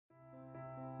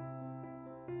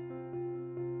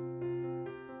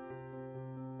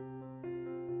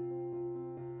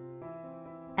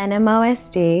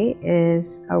NMOSD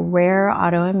is a rare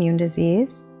autoimmune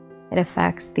disease. It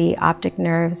affects the optic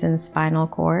nerves and spinal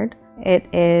cord.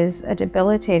 It is a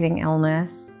debilitating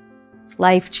illness. It's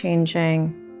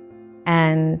life-changing,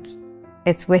 and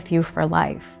it's with you for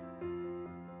life.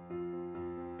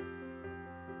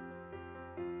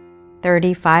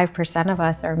 35% of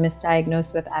us are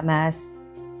misdiagnosed with MS,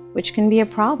 which can be a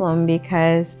problem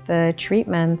because the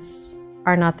treatments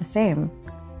are not the same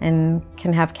and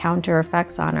can have counter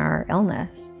effects on our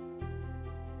illness.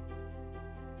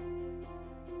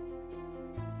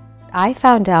 I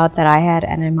found out that I had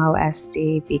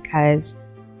NMOSD because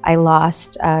I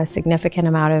lost a significant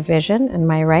amount of vision in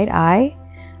my right eye,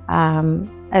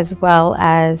 as well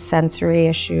as sensory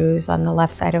issues on the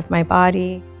left side of my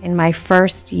body. In my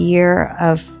first year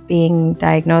of being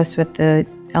diagnosed with the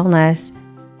illness,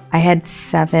 I had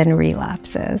 7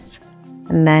 relapses,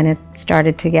 and then it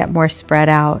started to get more spread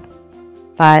out.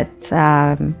 But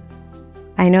I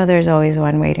know there's always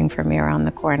one waiting for me around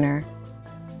the corner.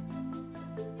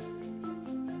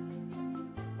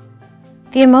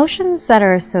 The emotions that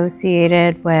are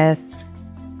associated with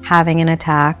having an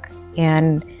attack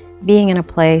and being in a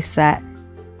place that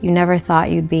you never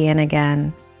thought you'd be in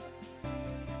again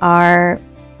are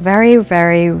very,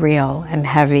 very real and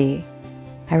heavy.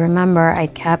 I remember I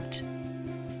kept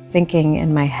thinking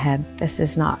in my head, this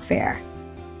is not fair.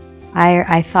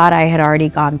 I thought I had already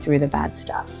gone through the bad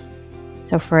stuff.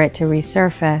 So for it to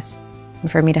resurface and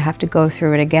for me to have to go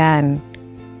through it again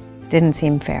didn't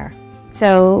seem fair.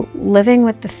 So living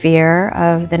with the fear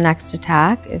of the next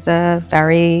attack is a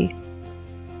very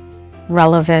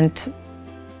relevant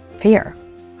fear.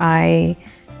 I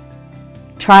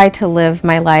try to live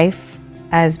my life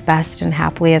as best and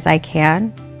happily as I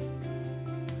can.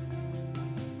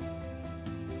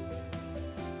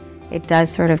 It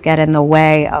does sort of get in the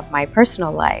way of my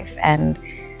personal life, and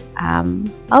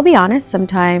I'll be honest,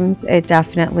 sometimes it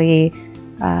definitely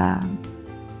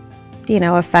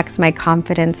affects my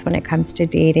confidence when it comes to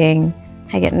dating.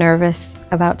 I get nervous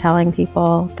about telling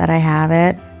people that I have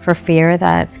it for fear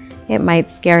that it might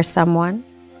scare someone.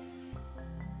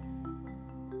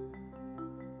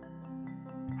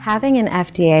 Having an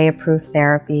FDA-approved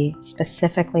therapy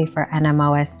specifically for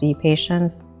NMOSD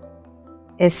patients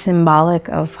is symbolic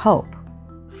of hope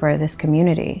for this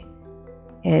community.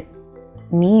 It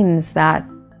means that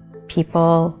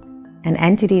people and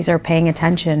entities are paying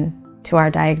attention to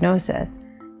our diagnosis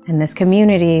and this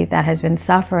community that has been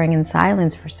suffering in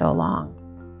silence for so long.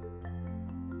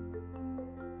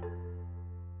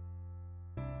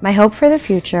 My hope for the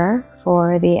future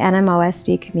for the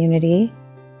NMOSD community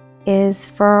is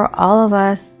for all of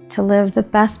us to live the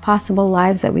best possible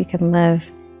lives that we can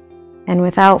live, and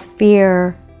without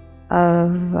fear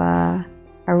of a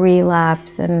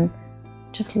relapse, and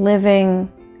just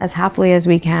living as happily as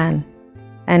we can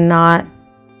and not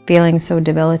feeling so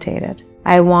debilitated.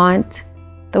 I want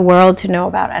the world to know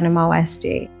about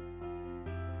NMOSD.